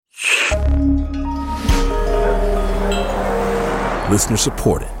Listener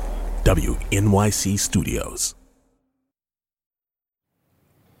supported. WNYC Studios.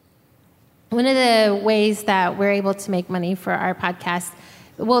 One of the ways that we're able to make money for our podcast,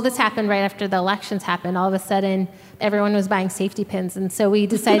 well, this happened right after the elections happened. All of a sudden, everyone was buying safety pins. And so we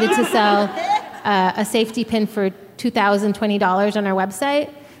decided to sell a safety pin for $2,020 on our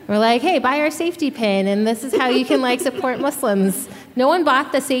website. We're like, hey, buy our safety pin, and this is how you can support Muslims. No one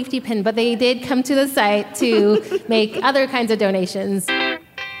bought the safety pin, but they did come to the site to make other kinds of donations.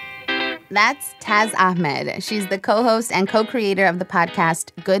 That's Taz Ahmed. She's the co-host and co-creator of the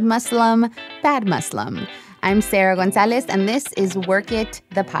podcast Good Muslim, Bad Muslim. I'm Sarah Gonzalez, and this is Work It,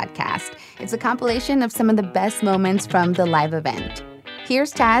 the podcast. It's a compilation of some of the best moments from the live event.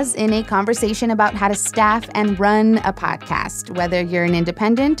 Here's Taz in a conversation about how to staff and run a podcast, whether you're an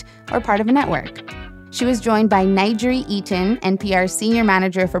independent or part of a network. She was joined by Nigeri Eaton, NPR's senior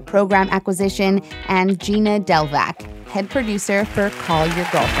manager for program acquisition, and Gina Delvac, head producer for Call Your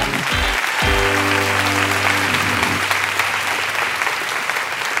Girlfriend.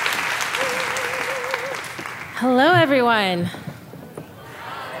 Hello, everyone.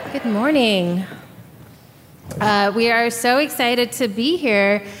 Good morning. We are so excited to be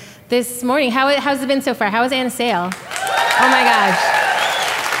here this morning. How's it been so far? How was Anna Sale? Oh my gosh.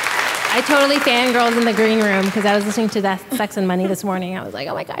 I totally fangirled in the green room because I was listening to that Sex and Money this morning. I was like,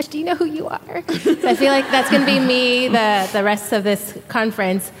 oh my gosh, do you know who you are? So I feel like that's going to be me the rest of this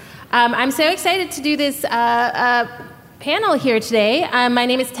conference. I'm so excited to do this panel here today. My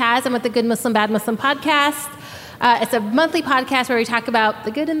name is Taz. I'm with the Good Muslim, Bad Muslim podcast. It's a monthly podcast where we talk about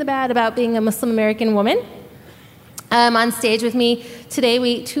the good and the bad about being a Muslim American woman. On stage with me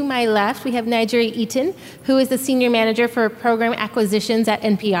today, to my left, we have Nigeri Eaton, who is the senior manager for program acquisitions at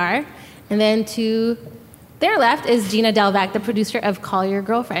NPR. And then to their left is Gina Delvac, the producer of Call Your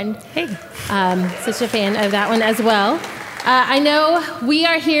Girlfriend. Hey. Such a fan of that one as well. I know we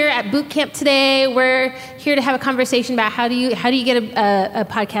are here at boot camp today. We're here to have a conversation about how do you get a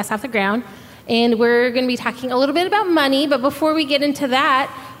podcast off the ground. And we're going to be talking a little bit about money. But before we get into that,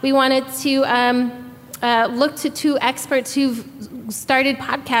 we wanted to look to two experts who've started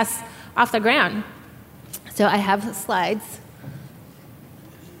podcasts off the ground. So I have slides.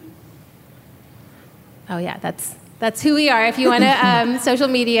 Oh yeah, that's who we are. If you want to social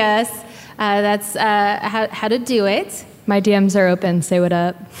media us, that's how to do it. My DMs are open. Say what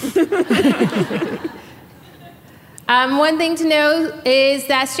up. One thing to know is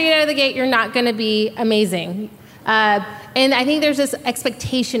that straight out of the gate, you're not going to be amazing. And I think there's this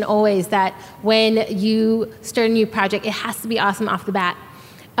expectation always that when you start a new project, it has to be awesome off the bat.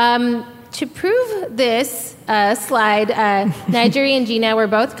 To prove this slide, Nigeri and Gina were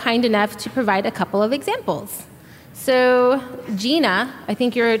both kind enough to provide a couple of examples. So, Gina, I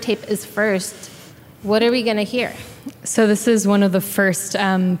think your tape is first. What are we going to hear? So this is one of the first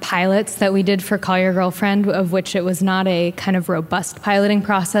pilots that we did for Call Your Girlfriend, of which it was not a kind of robust piloting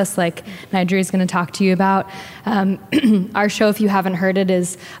process like Nigeri is going to talk to you about. Our show, if you haven't heard it,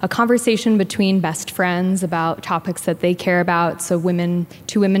 is a conversation between best friends about topics that they care about, so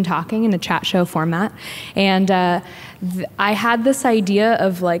two women talking in a chat show format. And I had this idea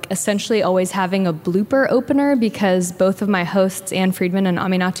of essentially always having a blooper opener because both of my hosts, Ann Friedman and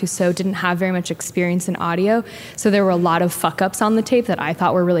Aminatou Sow, didn't have very much experience in audio. So there were a lot of fuck-ups on the tape that I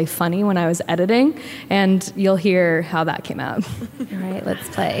thought were really funny when I was editing, and you'll hear how that came out. All right, let's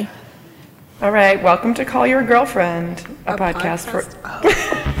play. All right, welcome to Call Your Girlfriend, a podcast for...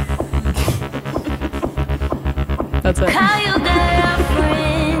 That's it. Call your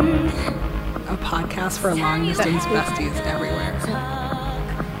girlfriend. A podcast for long-distance besties everywhere.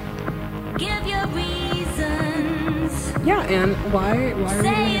 Give your reasons. Yeah, and why are we doing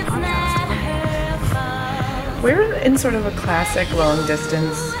Say a it's podcast? not her fault. We're in sort of a classic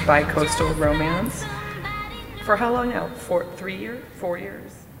long-distance bi-coastal romance. For how long now? 3 years? 4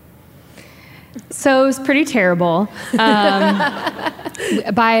 years? So it was pretty terrible.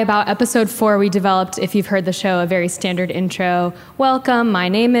 By about episode 4, we developed, if you've heard the show, a very standard intro. Welcome, my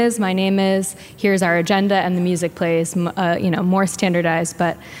name is, here's our agenda, and the music plays, more standardized.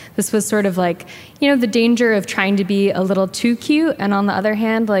 But this was sort of the danger of trying to be a little too cute. And on the other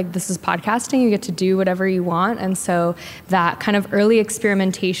hand, this is podcasting, you get to do whatever you want. And so that kind of early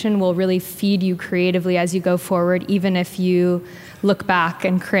experimentation will really feed you creatively as you go forward, even if you look back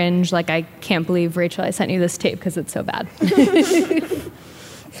and cringe, I can't believe, Rachel, I sent you this tape because it's so bad.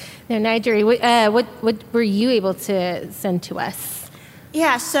 Now, Nigeri, what were you able to send to us?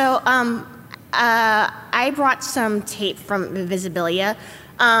 Yeah, so I brought some tape from Visibilia.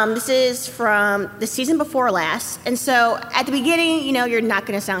 This is from the season before last. And so at the beginning, you're not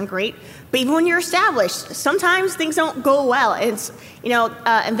going to sound great. But even when you're established, sometimes things don't go well. It's,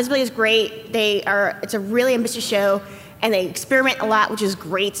 Invisibility is great. It's a really ambitious show, and they experiment a lot, which is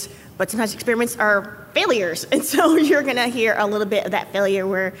great. But sometimes experiments are failures. And so you're going to hear a little bit of that failure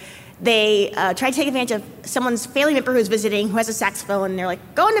where they try to take advantage of someone's family member who's visiting, who has a saxophone, and they're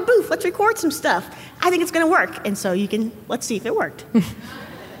like, go in the booth, let's record some stuff. I think it's going to work. And so let's see if it worked.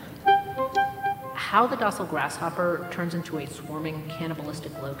 How the docile grasshopper turns into a swarming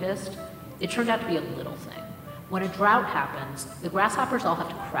cannibalistic locust, it turned out to be a little thing. When a drought happens, the grasshoppers all have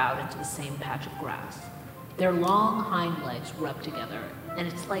to crowd into the same patch of grass. Their long hind legs rub together, and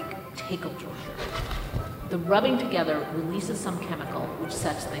it's like tickle torture. The rubbing together releases some chemical which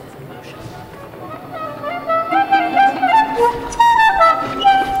sets things in motion.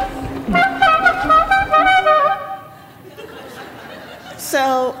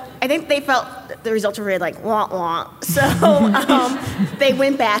 So I think they felt the results were really like, wah, wah. So they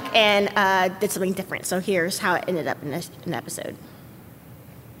went back and did something different. So here's how it ended up in the episode.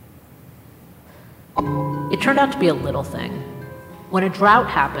 It turned out to be a little thing. When a drought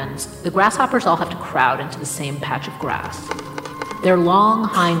happens, the grasshoppers all have to crowd into the same patch of grass. Their long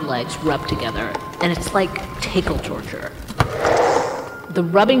hind legs rub together, and it's like tickle torture. The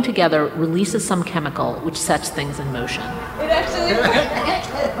rubbing together releases some chemical which sets things in motion. It actually...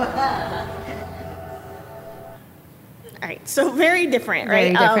 All right, so very different,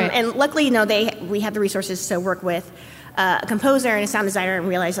 right? Very different. And luckily, we have the resources to work with a composer and a sound designer and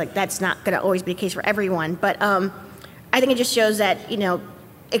realize that's not going to always be the case for everyone. But I think it just shows that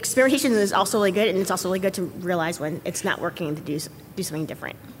experimentation is also really good, and it's also really good to realize when it's not working to do something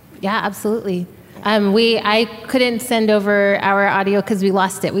different. Yeah, absolutely. I couldn't send over our audio because we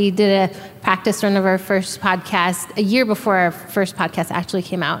lost it. We did a practice run of our first podcast a year before our first podcast actually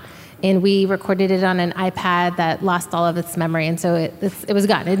came out, and we recorded it on an iPad that lost all of its memory, and so it was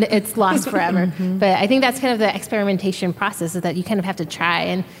gone. It's lost forever. Mm-hmm. But I think that's kind of the experimentation process, is that you kind of have to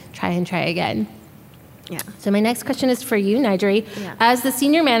try again. Yeah. So my next question is for you, Nigeri. Yeah. As the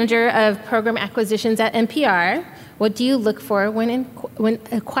senior manager of program acquisitions at NPR, what do you look for when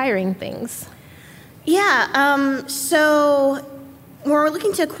acquiring things? Yeah, so when we're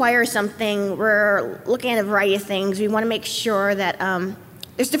looking to acquire something, we're looking at a variety of things. We want to make sure that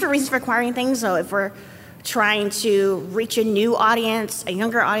there's different reasons for acquiring things. So if we're trying to reach a new audience, a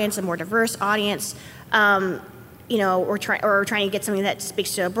younger audience, a more diverse audience, we're trying to get something that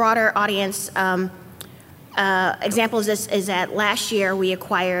speaks to a broader audience. Example of this is that last year we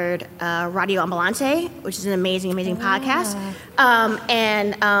acquired Radio Ambulante, which is an amazing podcast.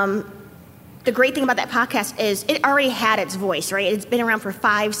 The great thing about that podcast is it already had its voice, right? It's been around for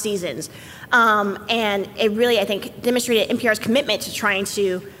 5 seasons. And it really, I think, demonstrated NPR's commitment to trying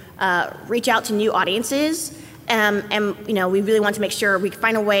to reach out to new audiences. And we really want to make sure we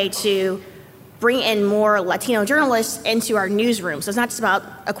find a way to bring in more Latino journalists into our newsroom. So it's not just about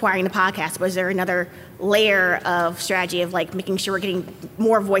acquiring the podcast, but is there another layer of strategy of making sure we're getting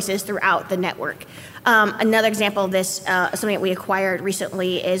more voices throughout the network? Another example of this, something that we acquired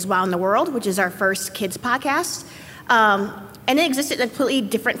recently, is Wow in the World, which is our first kids podcast. And it existed in a completely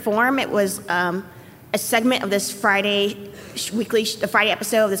different form. It was a segment of this Friday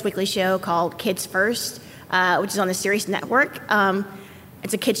episode of this weekly show called Kids First, which is on the Sirius Network.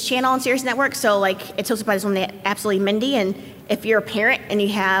 It's a kids channel on Sirius Network, so it's hosted by this woman, Absolutely Mindy, and if you're a parent and you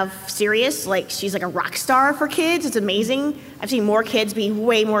have Sirius, she's like a rock star for kids. It's amazing. I've seen more kids be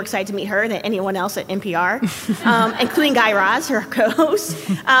way more excited to meet her than anyone else at NPR, including Guy Raz, her co-host.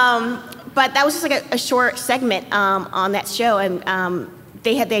 But that was just a short segment on that show, and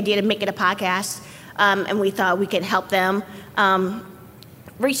they had the idea to make it a podcast, and we thought we could help them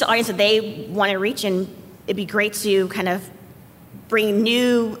reach the audience that they want to reach, and it'd be great to kind of bring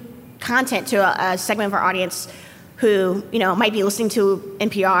new content to a segment of our audience who might be listening to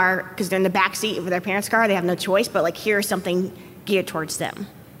NPR because they're in the backseat of their parents' car. They have no choice, but here's something geared towards them.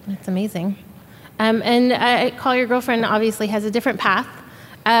 That's amazing. And Call Your Girlfriend obviously has a different path.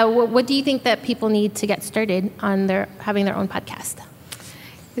 What do you think that people need to get started on having their own podcast?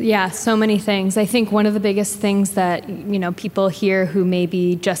 Yeah, so many things. I think one of the biggest things that people here who may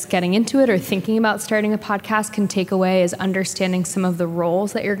be just getting into it or thinking about starting a podcast can take away is understanding some of the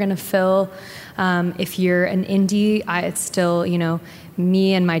roles that you're going to fill. If you're an indie, it's still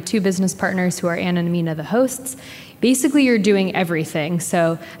me and my 2 business partners who are Anna and Amina, the hosts. basically you're doing everything.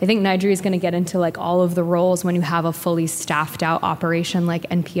 So I think Nigeri is going to get into like all of the roles when you have a fully staffed out operation like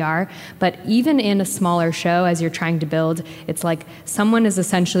NPR. But even in a smaller show, as you're trying to build, it's like someone is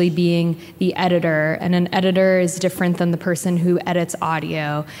essentially being the editor, and an editor is different than the person who edits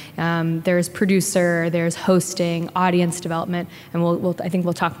audio. There's producer, there's hosting, audience development, and I think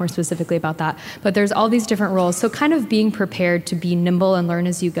we'll talk more specifically about that. But there's all these different roles. So kind of being prepared to be nimble and learn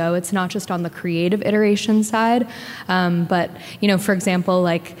as you go. It's not just on the creative iteration side, but for example,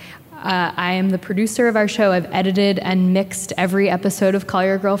 like I am the producer of our show. I've edited and mixed every episode of Call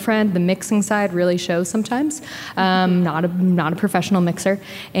Your Girlfriend. The mixing side really shows sometimes. Not a professional mixer,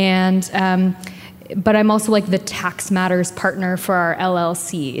 but I'm also like the tax matters partner for our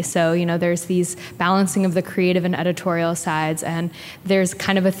LLC. So, there's these balancing of the creative and editorial sides, and there's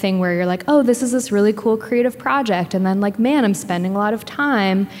kind of a thing where you're like, oh, this is this really cool creative project, and then like, man, I'm spending a lot of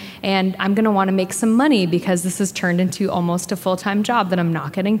time, and I'm gonna wanna make some money because this has turned into almost a full-time job that I'm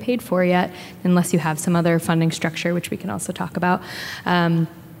not getting paid for yet, unless you have some other funding structure, which we can also talk about.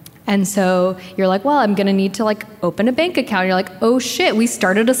 And so you're like, well, I'm going to need to like open a bank account. You're like, oh shit, we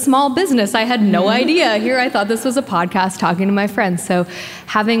started a small business. I had no idea. Here, I thought this was a podcast talking to my friends. So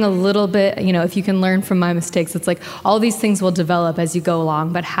having a little bit, if you can learn from my mistakes, it's like all these things will develop as you go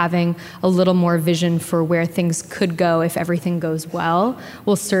along, but having a little more vision for where things could go if everything goes well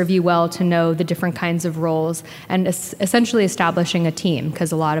will serve you well to know the different kinds of roles and essentially establishing a team,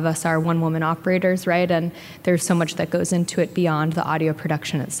 because a lot of us are one-woman operators, right? And there's so much that goes into it beyond the audio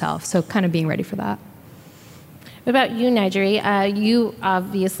production itself. So kind of being ready for that. What about you, Nigeri? You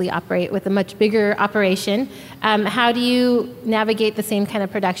obviously operate with a much bigger operation. How do you navigate the same kind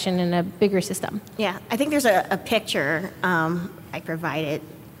of production in a bigger system? Yeah, I think there's a picture I provided.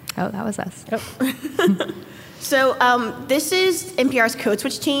 Oh, that was us. Oh. So this is NPR's Code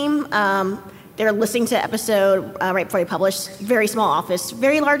Switch team. They're listening to the episode right before they publish. Very small office,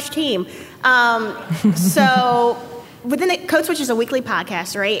 very large team. So within it, Code Switch is a weekly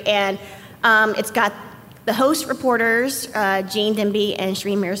podcast, right? And it's got the host reporters, Gene Demby and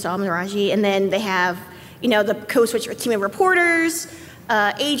Shireen Mirsal Miraji, and then they have, the Code Switch team of reporters,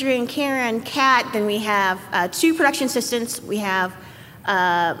 Adrian, Karen, Kat. Then we have 2 production assistants. We have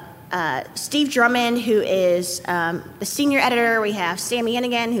Steve Drummond, who is the senior editor. We have Sammy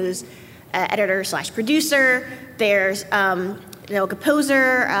Hennigan, who's editor/producer. There's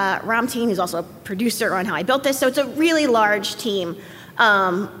composer, Ramteen, who's also a producer on How I Built This. So it's a really large team.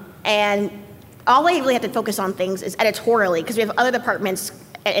 And all I really have to focus on things is editorially, because we have other departments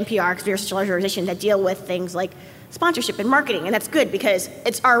at NPR, because we're such a large organization, that deal with things like sponsorship and marketing. And that's good, because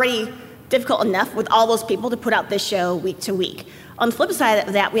it's already difficult enough with all those people to put out this show week to week. On the flip side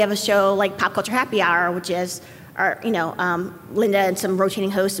of that, we have a show like Pop Culture Happy Hour, which is our, Linda and some rotating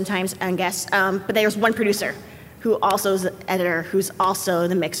hosts sometimes and guests. But there's one producer who also is the editor, who's also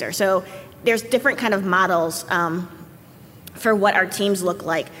the mixer. So there's different kind of models for what our teams look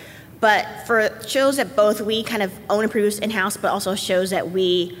like. But for shows that both we kind of own and produce in-house, but also shows that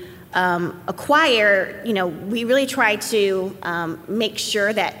we acquire, we really try to make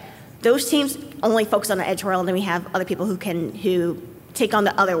sure that those teams only focus on the editorial, and then we have other people who take on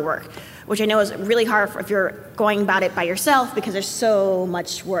the other work, which I know is really hard if you're going about it by yourself, because there's so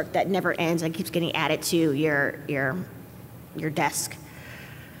much work that never ends and keeps getting added to your desk.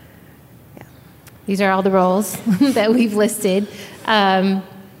 Yeah. These are all the roles that we've listed.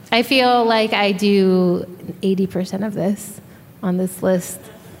 I feel like I do 80% of this on this list.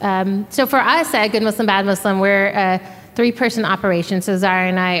 So for us at Good Muslim, Bad Muslim, we're a 3-person operation. So Zara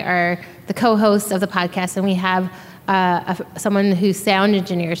and I are the co-hosts of the podcast, and we have someone who sound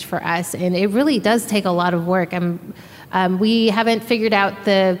engineers for us, and it really does take a lot of work. We haven't figured out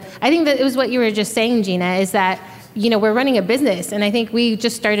I think that it was what you were just saying, Gina, is that, we're running a business, and I think we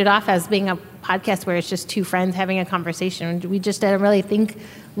just started off as being a podcast where it's just 2 friends having a conversation. We just didn't really think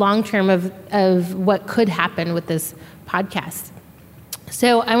long-term of what could happen with this podcast.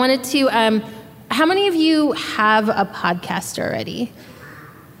 So I wanted to, how many of you have a podcast already?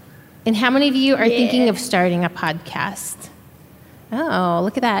 And how many of you are thinking of starting a podcast? Oh,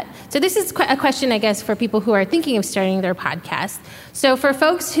 look at that. So this is a question, I guess, for people who are thinking of starting their podcast. So for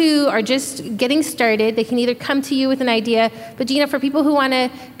folks who are just getting started, they can either come to you with an idea, but Gina, for people who want to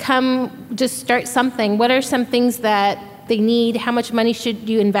come just start something, what are some things that they need? How much money should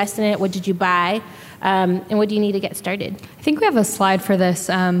you invest in it? What did you buy? And what do you need to get started? I think we have a slide for this.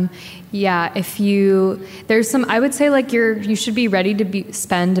 There's some, I would say like you should be ready to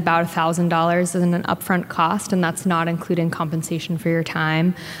spend about $1,000 in an upfront cost, and that's not including compensation for your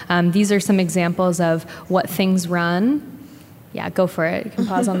time. These are some examples of what things run. Yeah, go for it. You can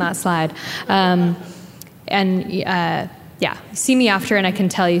pause on that slide. see me after and I can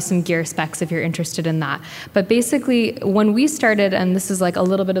tell you some gear specs if you're interested in that. But basically, when we started, and this is like a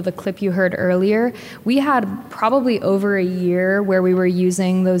little bit of the clip you heard earlier, we had probably over a year where we were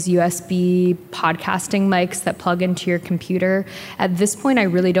using those USB podcasting mics that plug into your computer. At this point, I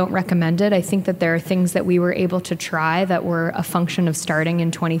really don't recommend it. I think that there are things that we were able to try that were a function of starting in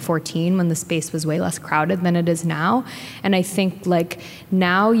 2014 when the space was way less crowded than it is now. And I think like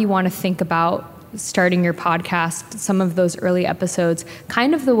now you want to think about starting your podcast, some of those early episodes,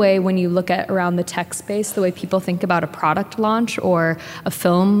 kind of the way when you look at around the tech space, the way people think about a product launch or a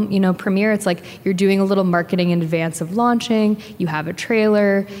film, premiere. It's like you're doing a little marketing in advance of launching. You have a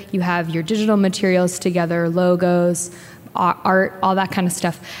trailer, you have your digital materials together, logos, art, all that kind of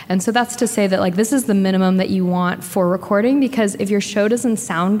stuff. And so that's to say that like this is the minimum that you want for recording, because if your show doesn't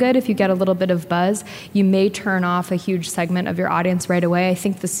sound good, if you get a little bit of buzz, you may turn off a huge segment of your audience right away. I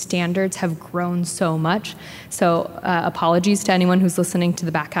think the standards have grown so much. So apologies to anyone who's listening to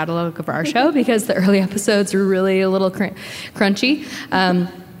the back catalog of our show, because the early episodes are really a little crunchy.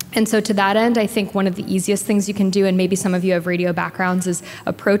 And so to that end, I think one of the easiest things you can do, and maybe some of you have radio backgrounds, is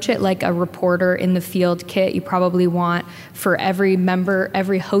approach it like a reporter in the field kit. You probably want for every member,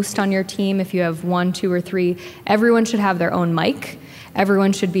 every host on your team, if you have 1, 2, or 3, everyone should have their own mic.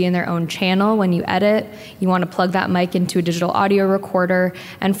 Everyone should be in their own channel when you edit. You want to plug that mic into a digital audio recorder.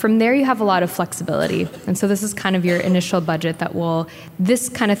 And from there, you have a lot of flexibility. And so this is kind of your initial budget this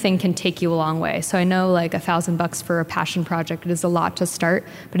kind of thing can take you a long way. So I know like $1,000 for a passion project, it is a lot to start,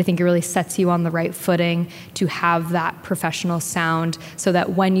 but I think it really sets you on the right footing to have that professional sound so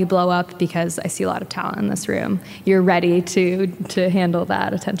that when you blow up, because I see a lot of talent in this room, you're ready to handle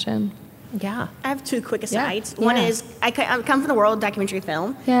that attention. Yeah. I have 2 quick asides. One is I come from the world of documentary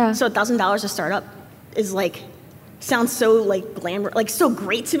film. Yeah. So $1,000 a startup is sounds so glamour, so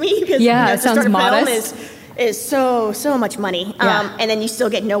great to me, because it sounds modest. Film is so much money. And then you still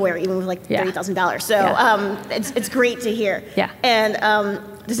get nowhere even with $30,000. So it's great to hear. Yeah. And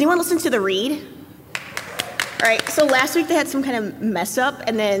does anyone listen to The Read? All right. So last week they had some kind of mess up,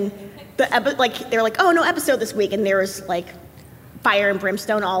 and then they're like, oh, no episode this week, and there was fire and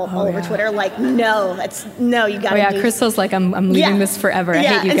brimstone all over Twitter. You gotta do. Crystal's like, I'm leaving this forever. I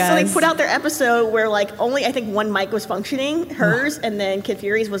hate you guys. And so they put out their episode where only I think 1 mic was functioning, hers, and then Kid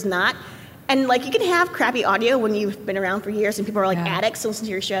Fury's was not. And you can have crappy audio when you've been around for years and people are addicts to listen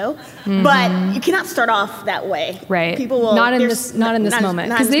to your show, but you cannot start off that way. Right. People will not in this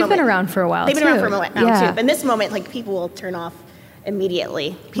moment, because they've been around for a while. They've been around for a moment now too. But in this moment, people will turn off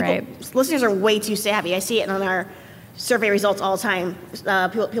immediately. Listeners are way too savvy. I see it on our survey results all the time.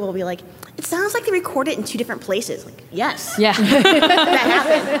 People will be like, it sounds like they recorded in 2 different places. Yes. Yeah. That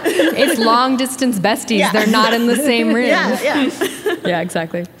happened. It's long distance besties. Yeah. They're not in the same room. Yeah,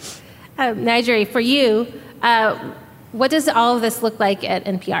 exactly. Nigeri, for you, what does all of this look like at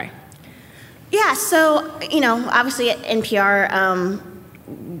NPR? Yeah, so, obviously at NPR,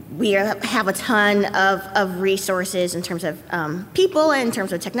 we have a ton of resources in terms of people and in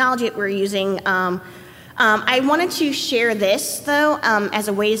terms of technology that we're using. I wanted to share this, though, as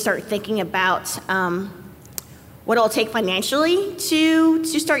a way to start thinking about what it'll take financially to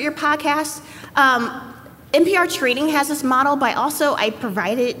start your podcast. NPR Trading has this model, but also I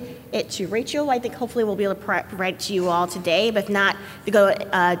provided it to Rachel. I think hopefully we'll be able to provide it to you all today, but if not, to go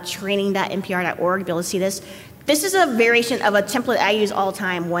training.npr.org to be able to see this. This is a variation of a template I use all the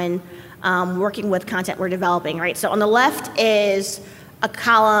time when working with content we're developing, right? So on the left is a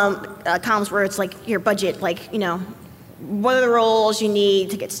columns where it's your budget, what are the roles you need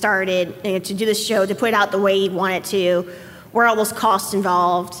to get started, to do this show, to put it out the way you want it to, where are all those costs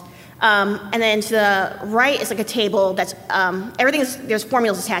involved. And then to the right is a table that's, there's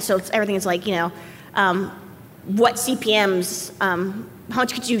formulas attached, so everything is what CPMs, how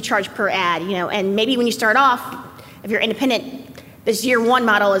much could you charge per ad, and maybe when you start off, if you're independent, this year 1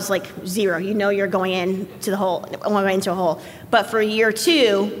 model is 0. You're going into a hole. But for year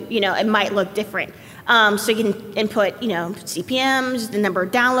 2, it might look different. So you can input, CPMs, the number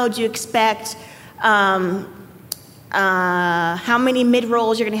of downloads you expect, how many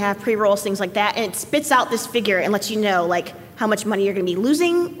mid-rolls you're going to have, pre-rolls, things like that. And it spits out this figure and lets you know, how much money you're going to be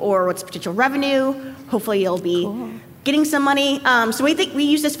losing or what's potential revenue. Hopefully you'll be getting some money. So we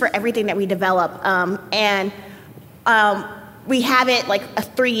use this for everything that we develop. We have it a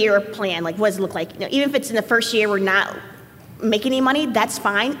 3-year plan. What does it look like? Even if it's in the first year we're not making any money, that's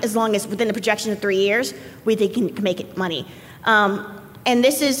fine, as long as within the projection of 3 years we think can make it money. And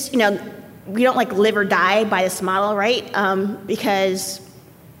this is, we don't live or die by this model, right? Because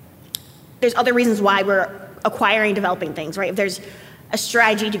there's other reasons why we're acquiring, developing things, right? If there's a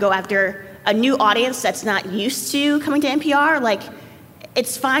strategy to go after a new audience that's not used to coming to NPR. Like,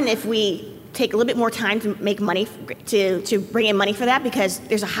 it's fine if we take a little bit more time to make money, to bring in money for that, because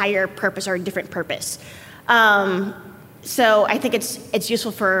there's a higher purpose or a different purpose. So I think it's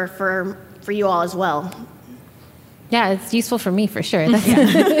useful for you all as well. Yeah, it's useful for me for sure.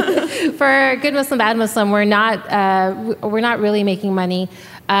 For Good Muslim, Bad Muslim, we're not really making money.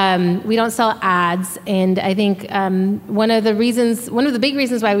 We don't sell ads, and I think one of the big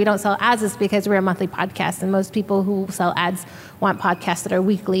reasons why we don't sell ads is because we're a monthly podcast, and most people who sell ads want podcasts that are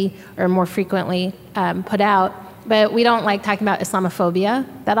weekly or more frequently put out. But we don't like talking about Islamophobia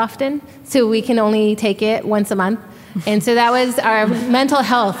that often, so we can only take it once a month. And so that was our mental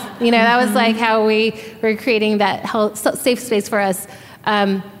health. That was like how we were creating that safe space for us.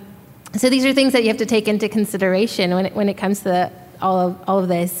 So these are things that you have to take into consideration when it comes to all of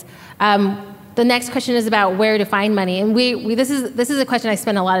this. The next question is about where to find money, and this is a question I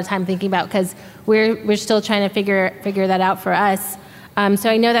spend a lot of time thinking about because we're still trying to figure that out for us. So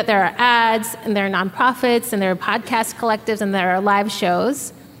I know that there are ads, and there are nonprofits, and there are podcast collectives, and there are live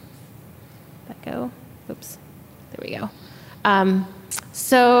shows. Oops. There we go.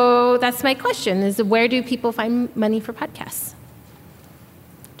 So that's my question: is where do people find money for podcasts?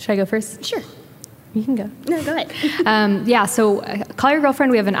 Should I go first? Sure. You can go. No, go ahead. So Call Your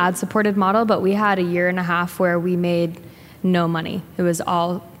Girlfriend, we have an ad-supported model, but we had a year and a half where we made no money. It was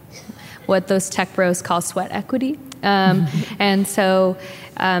all what those tech bros call sweat equity. And so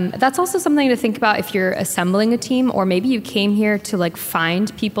that's also something to think about if you're assembling a team, or maybe you came here to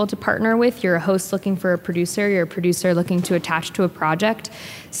find people to partner with. You're a host looking for a producer. You're a producer looking to attach to a project.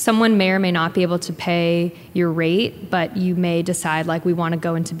 Someone may or may not be able to pay your rate, but you may decide we want to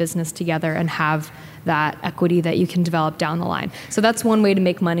go into business together and have that equity that you can develop down the line. So that's one way to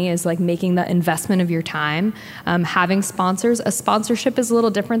make money, is making the investment of your time. Having sponsors. A sponsorship is a little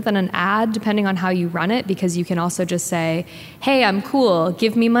different than an ad depending on how you run it, because you can also just say, hey, I'm cool,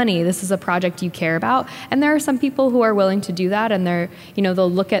 give me money, this is a project you care about. And there are some people who are willing to do that, and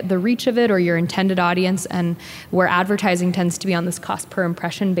they'll look at the reach of it or your intended audience, and where advertising tends to be on this cost per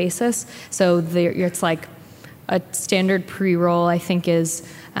impression basis. So it's like a standard pre-roll, I think, is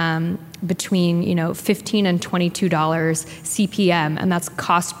between $15 and $22 CPM, and that's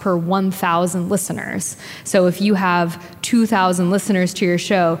cost per 1,000 listeners. So if you have 2,000 listeners to your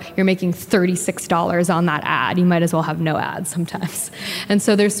show, you're making $36 on that ad. You might as well have no ads sometimes. And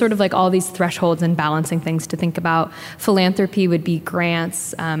so there's sort of all these thresholds and balancing things to think about. Philanthropy would be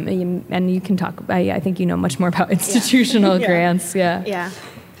grants, and you can talk. I think you know much more about institutional grants. Yeah.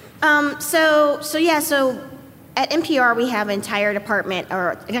 So at NPR, we have an entire department,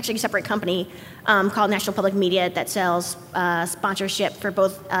 or actually a separate company, called National Public Media that sells sponsorship for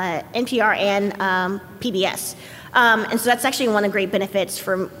both NPR and PBS. And so that's actually one of the great benefits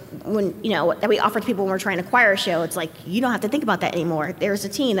from when that we offer to people when we're trying to acquire a show. It's you don't have to think about that anymore. There's a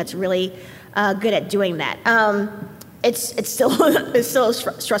team that's really good at doing that. It's still a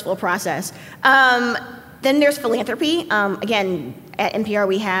stressful process. Then there's philanthropy. Again, at NPR,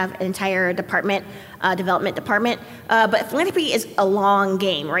 we have an entire department, development department. But philanthropy is a long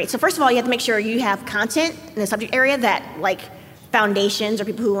game, right? So first of all, you have to make sure you have content in the subject area that foundations or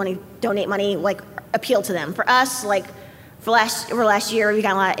people who want to donate money appeal to them. For us, over last year, we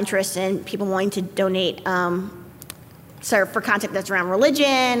got a lot of interest in people wanting to donate for content that's around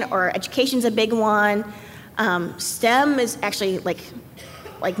religion, or education's a big one. STEM is actually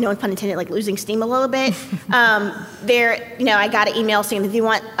no pun intended, losing steam a little bit. I got an email saying that they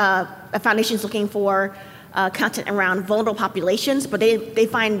want a foundation's looking for content around vulnerable populations, but they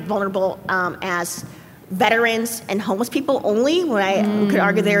find vulnerable as veterans and homeless people only, when I could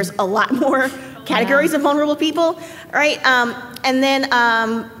argue there's a lot more categories of vulnerable people, right? And then,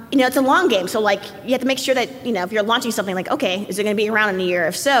 it's a long game. So you have to make sure that, if you're launching something okay, is it going to be around in a year?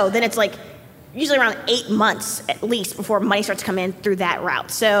 If so, then it's usually around 8 months at least before money starts to come in through that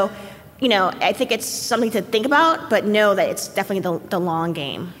route. So, I think it's something to think about, but know that it's definitely the long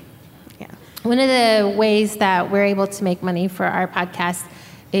game. Yeah. One of the ways that we're able to make money for our podcast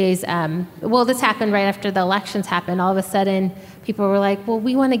is, this happened right after the elections happened. All of a sudden, people were like, well,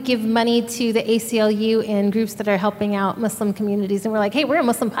 we want to give money to the ACLU and groups that are helping out Muslim communities. And we're like, hey, we're a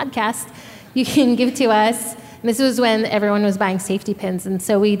Muslim podcast. You can give to us. And this was when everyone was buying safety pins. And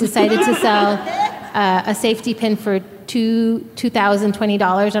so we decided to sell a safety pin for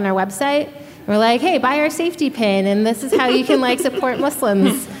 $2,020 on our website. And we're like, hey, buy our safety pin, and this is how you can support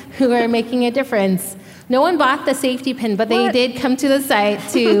Muslims who are making a difference. No one bought the safety pin, but they did come to the site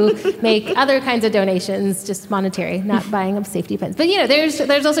to make other kinds of donations, just monetary, not buying up safety pins. But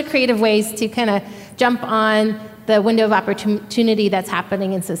there's also creative ways to kind of jump on the window of opportunity that's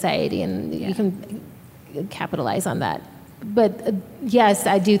happening in society, and you can capitalize on that. But yes,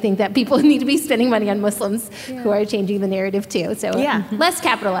 I do think that people need to be spending money on Muslims who are changing the narrative too. So let's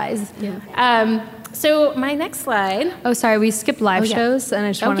capitalize. So my next slide. Oh, sorry, we skipped live shows, and I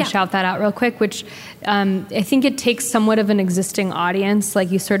just want to shout that out real quick, which I think it takes somewhat of an existing audience.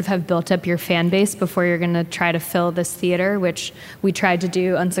 Like, you sort of have built up your fan base before you're going to try to fill this theater, which we tried to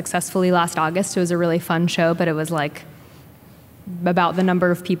do unsuccessfully last August. It was a really fun show, but it was like about the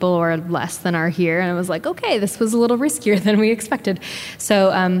number of people or less than are here, and it was like, okay, this was a little riskier than we expected.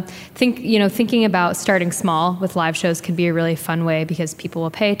 So thinking about starting small with live shows can be a really fun way, because people will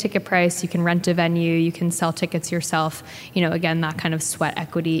pay a ticket price, you can rent a venue, you can sell tickets yourself, again, that kind of sweat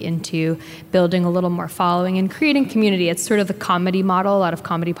equity into building a little more following and creating community. It's sort of the comedy model. A lot of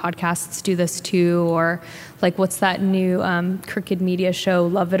comedy podcasts do this too, or like, what's that new Crooked Media show,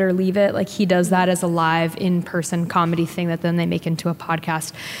 Love It or Leave It? Like, he does that as a live in-person comedy thing that then they make into a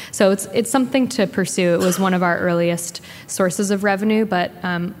podcast. So it's something to pursue. It was one of our earliest sources of revenue, but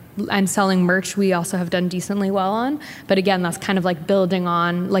and selling merch we also have done decently well on. But again, that's kind of like building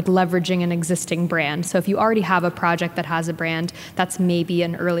on, like leveraging an existing brand. So if you already have a project that has a brand, that's maybe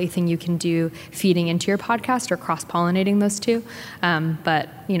an early thing you can do, feeding into your podcast or cross-pollinating those two. But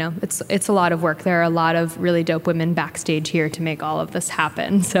it's a lot of work. There are a lot of really dope women backstage here to make all of this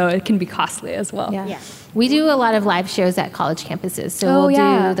happen. So it can be costly as well. Yeah. We do a lot of live shows at college campuses. So we'll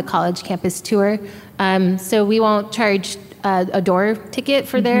do the college campus tour. So we won't charge a door ticket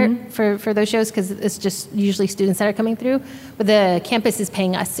for for those shows, because it's just usually students that are coming through. But the campus is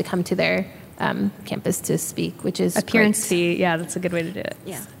paying us to come to their campus to speak, which is appearance fee. Yeah, that's a good way to do it.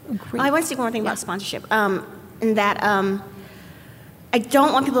 Yeah. I want to say one more thing about sponsorship. In that I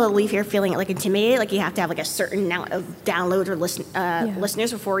don't want people to leave here feeling like intimidated, like you have to have like a certain amount of downloads or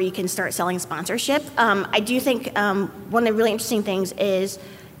listeners before you can start selling sponsorship. I do think one of the really interesting things is,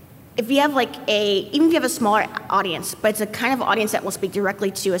 if you have even if you have a smaller audience, but it's a kind of audience that will speak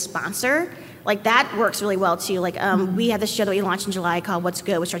directly to a sponsor, like that works really well too. Like we had this show that we launched in July called What's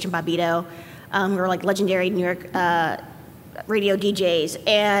Good with Stretch and Bobbito. We're like legendary New York radio DJs,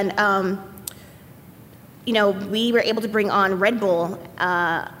 and we were able to bring on Red Bull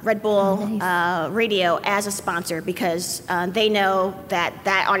Radio as a sponsor, because they know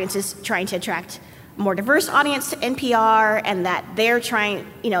that audience is trying to attract a more diverse audience to NPR, and that they're trying,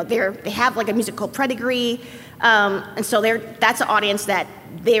 they have like a musical pedigree, and so that's an audience that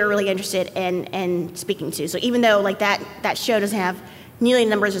they're really interested in speaking to. So even though like that show doesn't have nearly the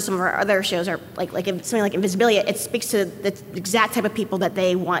numbers of some of our other shows, are like something like Invisibilia, it speaks to the exact type of people that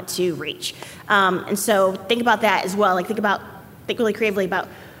they want to reach. And so think about that as well. Like think really creatively about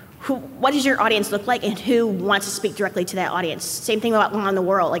what does your audience look like, and who wants to speak directly to that audience. Same thing about Around the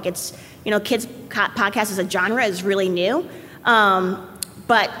World. Like it's, kids podcast as a genre is really new,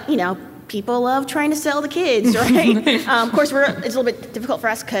 but people love trying to sell to kids, right? Of course, it's a little bit difficult for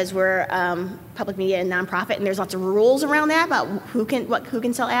us because we're public media and nonprofit, and there's lots of rules around that about who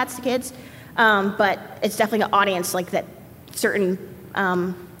can sell ads to kids. But it's definitely an audience like that certain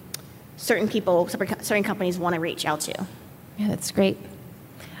people, certain companies want to reach out to. Yeah, that's great.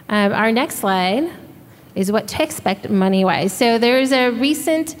 Our next slide is what to expect money-wise. So there's a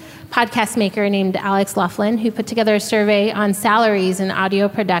recent podcast maker named Alex Laughlin who put together a survey on salaries in audio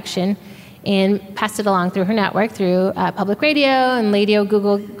production and passed it along through her network, through public radio and radio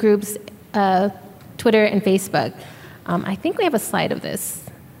Google groups, Twitter, and Facebook. I think we have a slide of this.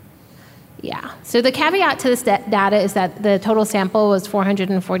 Yeah. So the caveat to this data is that the total sample was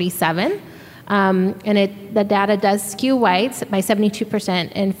 447. And the data does skew whites by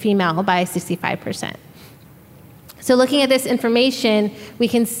 72% and female by 65%. So looking at this information, we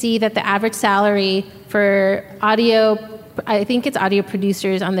can see that the average salary for audio, I think it's audio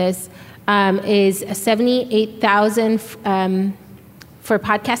producers on this, is $78,000 for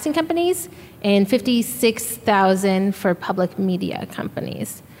podcasting companies and $56,000 for public media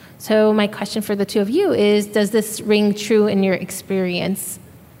companies. So my question for the two of you is, does this ring true in your experience?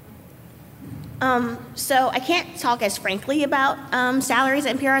 So I can't talk as frankly about salaries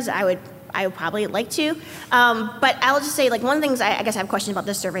at NPR as I would probably like to. But I'll just say, like, one of the things I guess I have questions about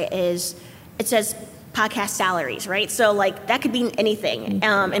this survey is it says podcast salaries, right? So, like, that could mean anything.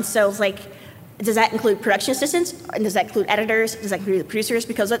 And so, like, does that include production assistants? And does that include editors? Does that include producers?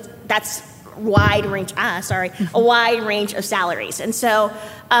 Because that's a wide range of salaries. And so,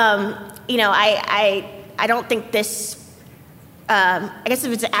 I don't think this, I guess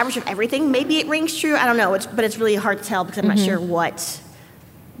if it's an average of everything, maybe it rings true. I don't know, but it's really hard to tell because I'm not sure what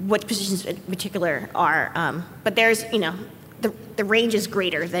positions in particular are. But there's, the range is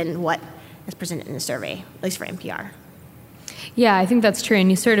greater than what as presented in the survey, at least for NPR. Yeah, I think that's true. And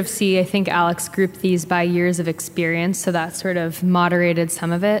you sort of see, I think Alex grouped these by years of experience, so that sort of moderated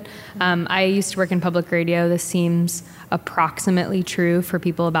some of it. I used to work in public radio. This seems approximately true for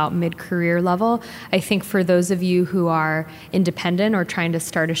people about mid-career level. I think for those of you who are independent or trying to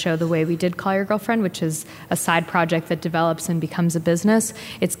start a show the way we did Call Your Girlfriend, which is a side project that develops and becomes a business,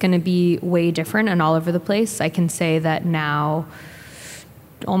 it's going to be way different and all over the place. I can say that now,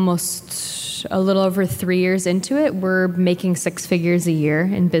 almost a little over 3 years into it, we're making 6 figures a year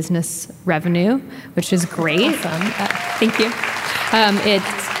in business revenue, which is great. Awesome. Thank you.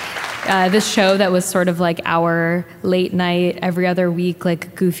 This show that was sort of like our late night, every other week,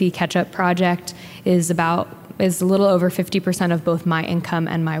 like goofy catch-up project is a little over 50% of both my income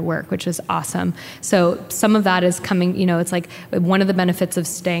and my work, which is awesome. So some of that is coming, it's like one of the benefits of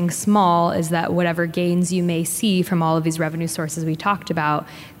staying small is that whatever gains you may see from all of these revenue sources we talked about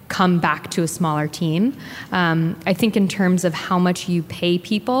come back to a smaller team. I think in terms of how much you pay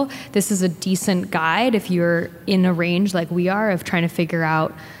people, this is a decent guide if you're in a range like we are of trying to figure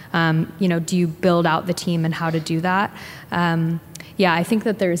out, do you build out the team and how to do that? I think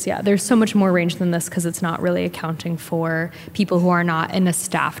that there's so much more range than this because it's not really accounting for people who are not in a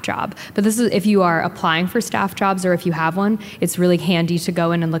staff job. But this is if you are applying for staff jobs or if you have one, it's really handy to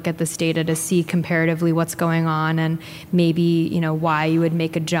go in and look at this data to see comparatively what's going on and maybe, why you would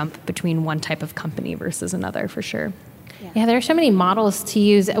make a jump between one type of company versus another for sure. Yeah, there are so many models to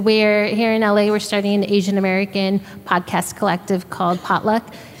use. We're here in LA, we're starting an Asian American podcast collective called Potluck.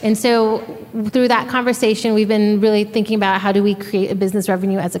 And so through that conversation, we've been really thinking about how do we create a business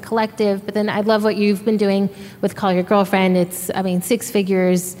revenue as a collective. But then I love what you've been doing with Call Your Girlfriend. It's, 6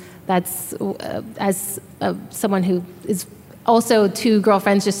 figures. That's as someone who is also 2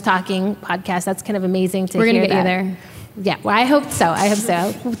 girlfriends just talking podcast. That's kind of amazing to hear. We're going to get you there. Yeah, well, I hope so.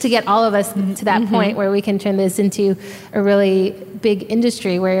 To get all of us to that point where we can turn this into a really big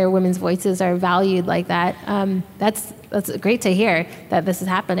industry where women's voices are valued like that. That's great to hear that this is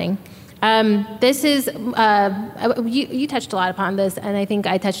happening. This is, you touched a lot upon this, and I think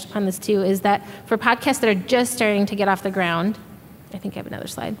I touched upon this too, is that for podcasts that are just starting to get off the ground, I think I have another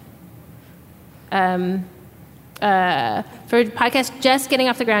slide. For podcasts just getting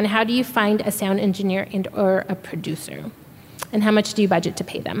off the ground, how do you find a sound engineer and or a producer? And how much do you budget to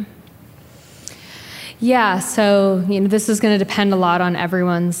pay them? Yeah, so this is going to depend a lot on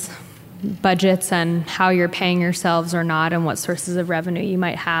everyone's budgets and how you're paying yourselves or not and what sources of revenue you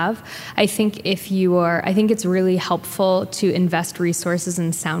might have. I think it's really helpful to invest resources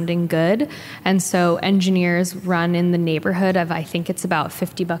in sounding good. And so engineers run in the neighborhood of, I think it's about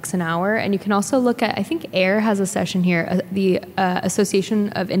 $50 an hour. And you can also look at, I think AIR has a session here, the Association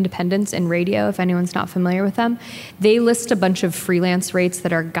of Independents in Radio, if anyone's not familiar with them. They list a bunch of freelance rates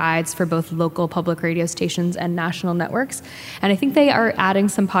that are guides for both local public radio stations and national networks. And I think they are adding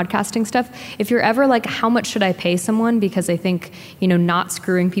some podcasting stuff. If you're ever like, how much should I pay someone? Because I think, not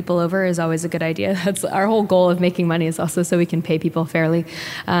screwing people over is always a good idea. That's our whole goal of making money, is also so we can pay people fairly,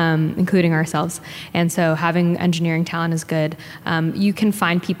 including ourselves. And so having engineering talent is good. You can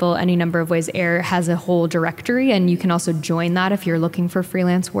find people any number of ways. AIR has a whole directory, and you can also join that if you're looking for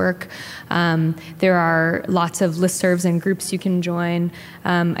freelance work. There are lots of listservs and groups you can join.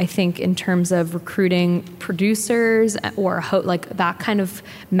 I think in terms of recruiting producers or like that kind of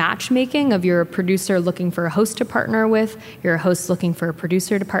matchmaking of you're a producer looking for a host to partner with, you're a host looking for a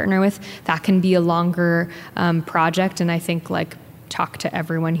producer to partner with, that can be a longer project. And I think like Talk to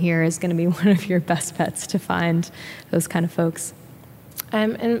Everyone here is going to be one of your best bets to find those kind of folks.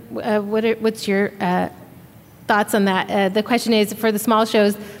 What's your thoughts on that? The question is, for the small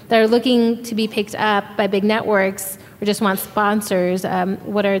shows that are looking to be picked up by big networks or just want sponsors,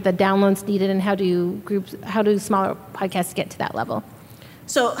 what are the downloads needed, and how do smaller podcasts get to that level?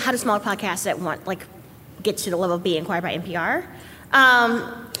 So how do smaller podcasts that get to the level of being acquired by NPR?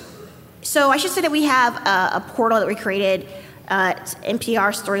 So I should say that we have a portal that we created. It's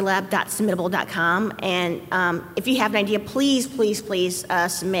nprstorylab.submittable.com. And if you have an idea, please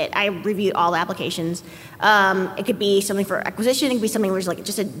submit. I reviewed all the applications. It could be something for acquisition. It could be something where it's like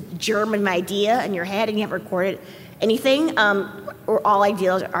just a germ of an idea in your head and you haven't recorded anything. Or all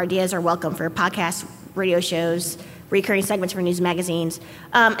ideas are welcome for podcasts, radio shows, recurring segments for news magazines.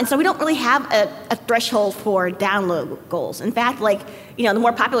 And so we don't really have a threshold for download goals. In fact, the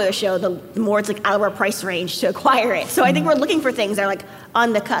more popular the show, the more it's out of our price range to acquire it. So I think we're looking for things that are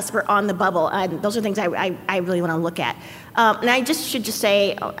on the cusp or on the bubble. And those are things I really want to look at. And I should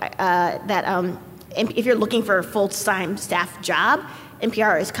say that if you're looking for a full-time staff job,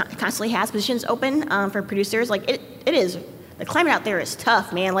 NPR constantly has positions open for producers. It is the climate out there is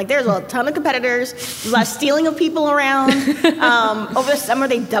tough, man. Like, there's a ton of competitors, there's a lot of stealing of people around. Over the summer,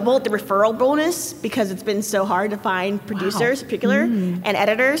 they doubled the referral bonus because it's been so hard to find producers, in particular, and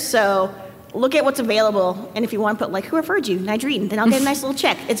editors. So look at what's available, and if you want to put, like, who referred you? Nigel, then I'll get a nice little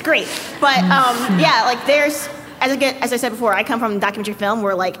check. It's great. But, yeah, like, there's, as I said before, I come from documentary film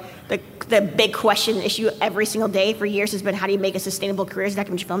where, like, the big question issue every single day for years has been, how do you make a sustainable career as a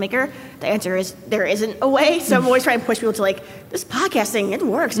documentary filmmaker? The answer is there isn't a way. So I'm always trying to push people to, like, this podcast thing, it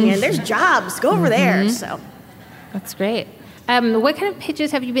works, man. There's jobs. Go over there. So That's great. What kind of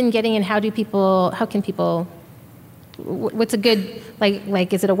pitches have you been getting, and how can people, what's a good,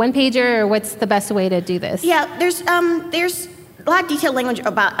 like, is it a one-pager, or what's the best way to do this? Yeah, there's a lot of detailed language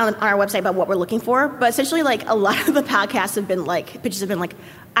about on our website about what we're looking for, but essentially, like, a lot of the podcasts have been like, pitches have been like,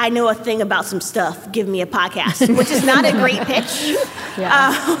 I know a thing about some stuff, give me a podcast, which is not a great pitch.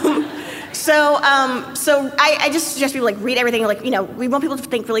 So I just suggest people, like, read everything. Like, we want people to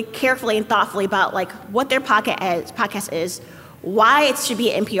think really carefully and thoughtfully about, like, what their podcast is, why it should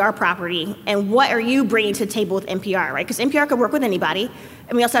be an NPR property, and what are you bringing to the table with NPR, right? Because NPR could work with anybody,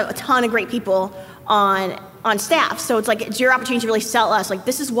 and we also have a ton of great people on staff. So it's like, it's your opportunity to really sell us, like,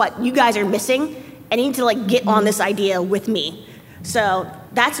 this is what you guys are missing, and you need to, like, get on this idea with me. So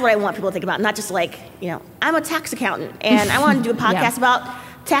that's what I want people to think about, not just like, I'm a tax accountant, and I want to do a podcast about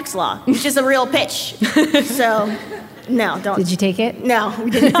tax law, which is a real pitch. So, no, don't. Did you take it? No,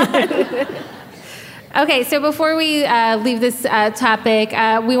 we did not. Okay, so before we leave this topic,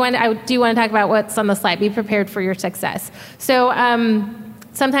 I do want to talk about what's on the slide. Be prepared for your success. So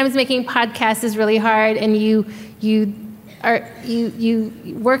sometimes making podcasts is really hard, and you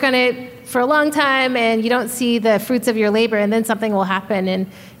work on it for a long time, and you don't see the fruits of your labor, and then something will happen,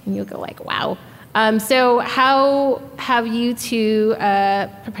 and you'll go like, wow. So how have you two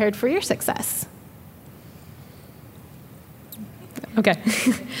prepared for your success? Okay.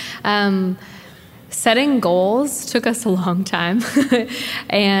 Setting goals took us a long time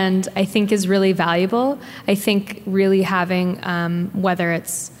and I think is really valuable. I think really having, whether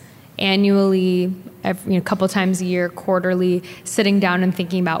it's annually, a couple times a year, quarterly, sitting down and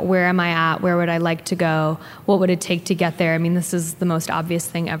thinking about where am I at, where would I like to go, what would it take to get there. I mean, this is the most obvious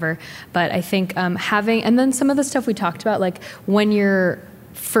thing ever. But I think having, and then some of the stuff we talked about, like when you're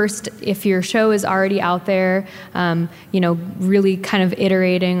first, if your show is already out there, really kind of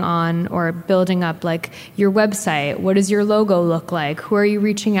iterating on or building up like your website. What does your logo look like? Who are you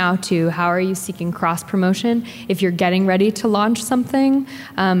reaching out to? How are you seeking cross promotion? If you're getting ready to launch something,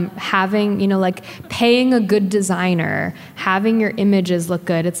 having, like paying a good designer, having your images look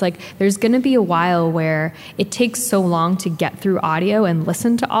good. It's like there's going to be a while where it takes so long to get through audio and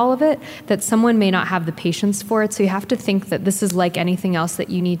listen to all of it that someone may not have the patience for it. So you have to think that this is like anything else that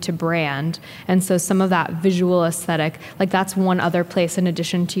you need to brand. And so some of that visual aesthetic, like that's one other place in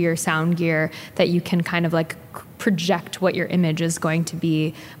addition to your sound gear that you can kind of like project what your image is going to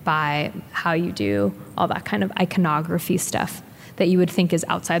be by how you do all that kind of iconography stuff that you would think is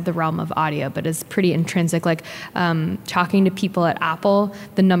outside the realm of audio, but is pretty intrinsic. Like talking to people at Apple,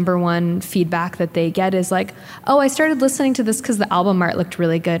 the number one feedback that they get is like, oh, I started listening to this because the album art looked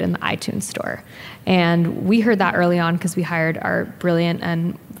really good in the iTunes store. And we heard that early on because we hired our brilliant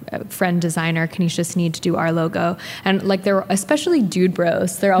and friend designer, Kanisha Sneed, to do our logo. And like there were, especially dude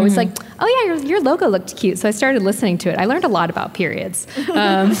bros, they're always like, oh yeah, your logo looked cute. So I started listening to it. I learned a lot about periods. So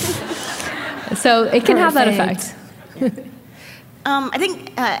it can have that effect. I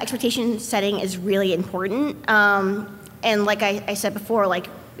think expectation setting is really important. And like I said before, like,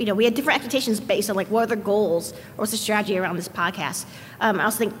 we had different expectations based on like what are the goals or what's the strategy around this podcast. I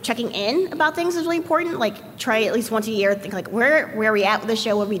also think checking in about things is really important. Like try at least once a year, think like where are we at with the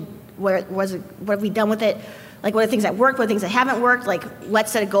show? What have we done with it? Like what are things that worked? What are things that haven't worked? Like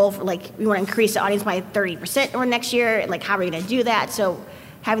let's set a goal for like we want to increase the audience by 30% over next year. And like how are we going to do that? So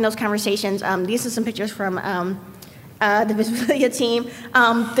having those conversations. These are some pictures from the Visibilia team.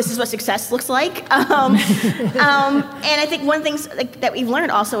 This is what success looks like. And I think one of the things that we've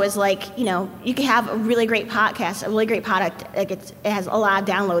learned also is like, you can have a really great podcast, a really great product, like it has a lot of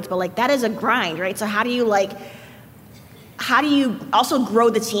downloads, but like that is a grind, right? So how do you also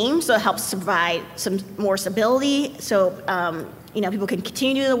grow the team so it helps provide some more stability so, people can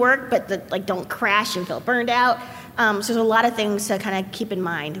continue to do the work, but don't crash and feel burned out. So there's a lot of things to kind of keep in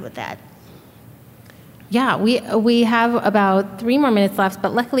mind with that. Yeah, we have about 3 more minutes left,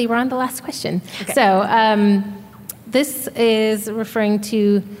 but luckily we're on the last question. Okay. So this is referring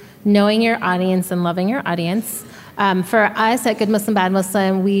to knowing your audience and loving your audience. For us at Good Muslim, Bad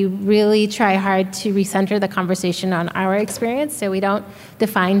Muslim, we really try hard to recenter the conversation on our experience, so we don't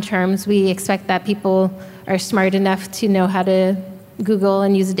define terms. We expect that people are smart enough to know how to Google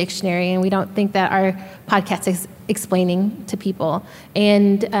and use a dictionary, and we don't think that our podcast is explaining to people.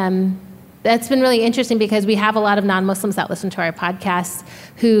 And that's been really interesting because we have a lot of non-Muslims that listen to our podcasts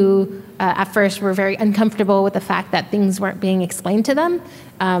who at first were very uncomfortable with the fact that things weren't being explained to them.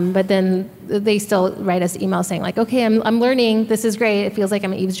 But then they still write us emails saying like, okay, I'm learning, this is great, it feels like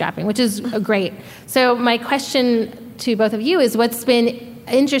I'm eavesdropping, which is great. So my question to both of you is, what's been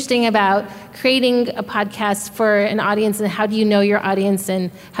interesting about creating a podcast for an audience, and how do you know your audience,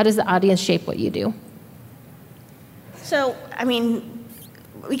 and how does the audience shape what you do? So, I mean,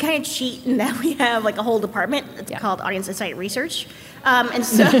 we kind of cheat in that we have like a whole department. It's called Audience Insight Research. And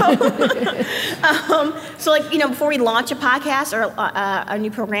so, so like, before we launch a podcast or a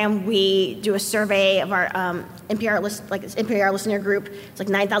new program, we do a survey of our NPR listener group. It's like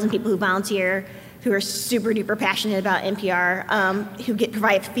 9,000 people who volunteer, who are super duper passionate about NPR, who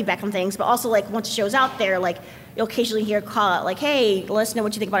provide feedback on things. But also, like, once the show's out there, like, you'll occasionally hear a call out like, hey, let us know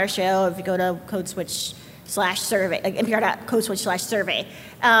what you think about our show if you go to CodeSwitch/survey, like npr.codeswitch/survey.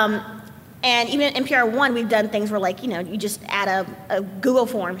 And even at NPR One, we've done things where, like, you just add a Google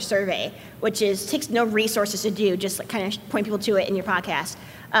form survey, which takes no resources to do, just like kind of point people to it in your podcast.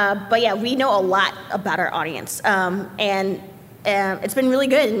 But yeah, we know a lot about our audience, and it's been really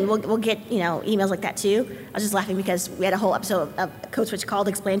good, and we'll get emails like that too. I was just laughing because we had a whole episode of Code Switch called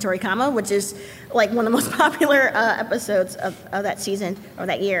Explanatory Comma, which is like one of the most popular episodes of that season or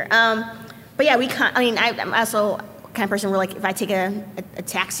that year. But yeah, I'm also kind of person where, like, if I take a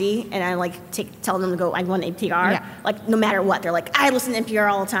taxi and I tell them to go, I want NPR, like, no matter what, they're like, I listen to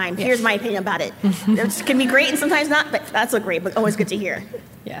NPR all the time. Here's my opinion about it. It can be great and sometimes not, but that's so great, but always good to hear.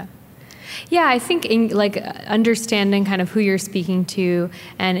 Yeah, I think understanding kind of who you're speaking to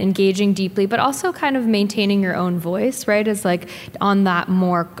and engaging deeply, but also kind of maintaining your own voice, right, is like on that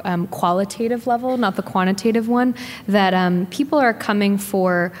more qualitative level, not the quantitative one, that people are coming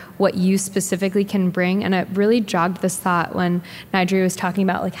for what you specifically can bring. And it really jogged this thought when Nigel was talking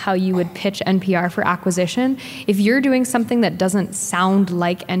about like how you would pitch NPR for acquisition. If you're doing something that doesn't sound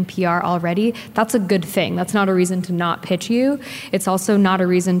like NPR already, that's a good thing. That's not a reason to not pitch you. It's also not a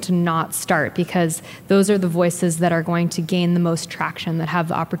reason to not start, because those are the voices that are going to gain the most traction, that have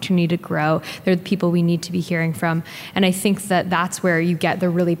the opportunity to grow. They're the people we need to be hearing from. And I think that that's where you get the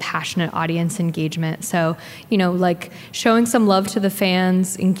really passionate audience engagement. So, like showing some love to the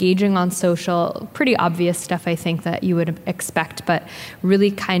fans, engaging on social, pretty obvious stuff, I think, that you would expect, but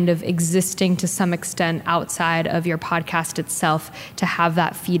really kind of existing to some extent outside of your podcast itself to have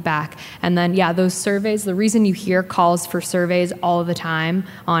that feedback. And then, those surveys, the reason you hear calls for surveys all the time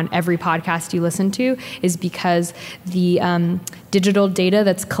on every podcast you listen to is because the digital data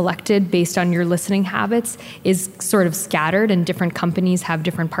that's collected based on your listening habits is sort of scattered, and different companies have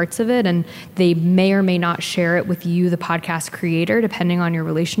different parts of it, and they may or may not share it with you, the podcast creator, depending on your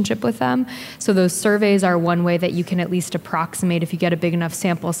relationship with them. So those surveys are one way that you can at least approximate, if you get a big enough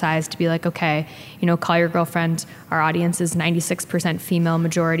sample size, to be like, okay, Call Your Girlfriend, our audience is 96% female,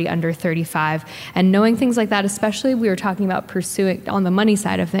 majority under 35. And knowing things like that, especially we were talking about pursuing, on the money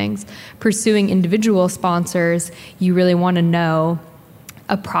side of things, pursuing individual sponsors, you really want to know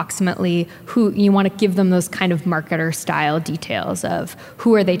approximately who you want to give them, those kind of marketer style details of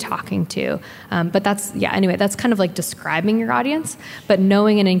who are they talking to. But that's kind of like describing your audience, but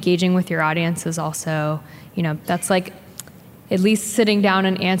knowing and engaging with your audience is also, that's like at least sitting down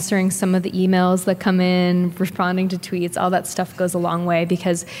and answering some of the emails that come in, responding to tweets, all that stuff goes a long way,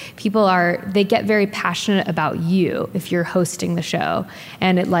 because people they get very passionate about you if you're hosting the show.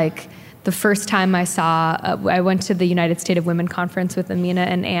 And the first time I went to the United States of Women conference with Amina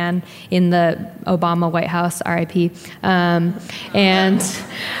and Ann in the Obama White House, RIP. And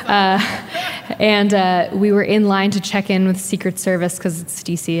we were in line to check in with Secret Service because it's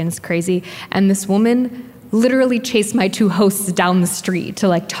DC and it's crazy. And this woman literally chased my two hosts down the street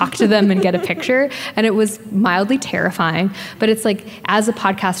to talk to them and get a picture. And it was mildly terrifying. But it's as a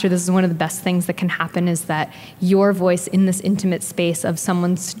podcaster, this is one of the best things that can happen, is that your voice in this intimate space of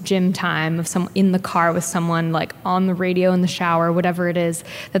someone's gym time, of someone in the car with someone, on the radio in the shower, whatever it is,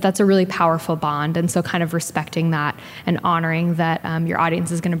 that's a really powerful bond. And so kind of respecting that and honoring that your audience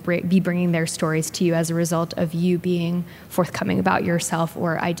is going to be bringing their stories to you as a result of you being forthcoming about yourself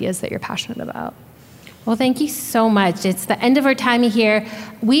or ideas that you're passionate about. Well, thank you so much. It's the end of our time here.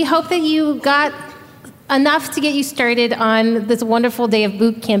 We hope that you got enough to get you started on this wonderful day of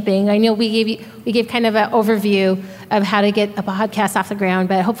boot camping. I know we gave kind of an overview, of how to get a podcast off the ground.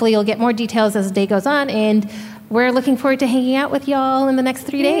 But hopefully you'll get more details as the day goes on. And we're looking forward to hanging out with y'all in the next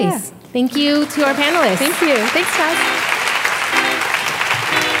 3 days. Thank you to our panelists. Thank you. Thanks, Taz.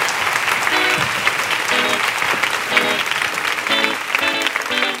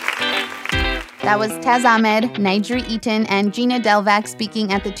 That was Taz Ahmed, Nigel Eaton, and Gina Delvac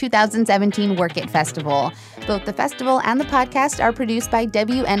speaking at the 2017 Work It Festival. Both the festival and the podcast are produced by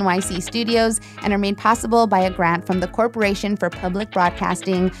WNYC Studios and are made possible by a grant from the Corporation for Public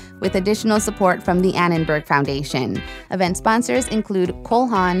Broadcasting with additional support from the Annenberg Foundation. Event sponsors include Cole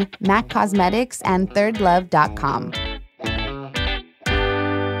Haan, MAC Cosmetics, and ThirdLove.com.